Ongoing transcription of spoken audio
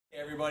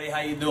Everybody, how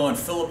you doing?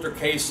 Philip or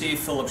Casey,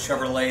 Phillips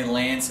Chevrolet,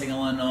 Lansing,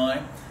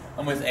 Illinois.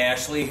 I'm with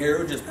Ashley here,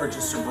 who just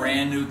purchased a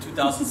brand new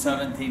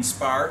 2017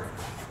 Spark.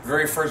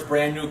 Very first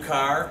brand new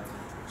car.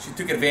 She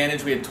took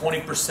advantage, we had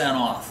 20%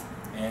 off.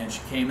 And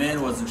she came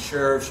in, wasn't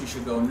sure if she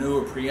should go new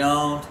or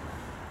pre-owned.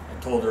 I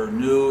told her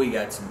new, we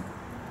got some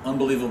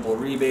unbelievable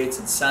rebates,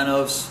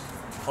 incentives,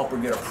 help her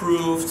get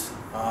approved.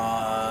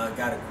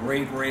 Got a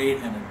great rate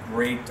and a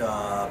great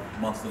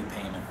monthly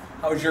payment.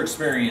 How was your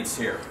experience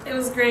here? It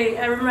was great.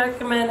 I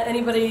recommend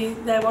anybody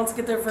that wants to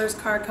get their first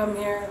car come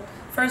here.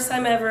 First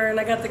time ever, and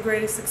I got the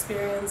greatest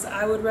experience.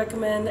 I would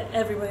recommend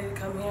everybody to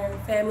come here.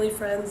 Family,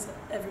 friends,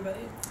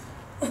 everybody.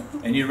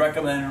 And you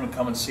recommend them to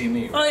come and see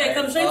me, right? Oh yeah,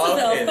 come straight to Phil,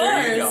 of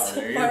course.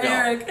 There you go. Or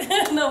Eric.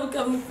 No,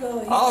 come to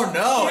Phil. Oh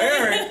no,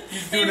 Eric!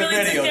 He's doing really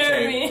a took care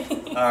of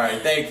videotape. me. All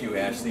right, thank you,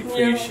 Ashley.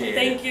 Appreciate it.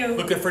 Thank you.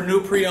 Looking for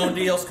new pre-owned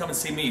deals? Come and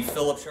see me,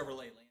 Phillips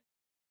Chevrolet.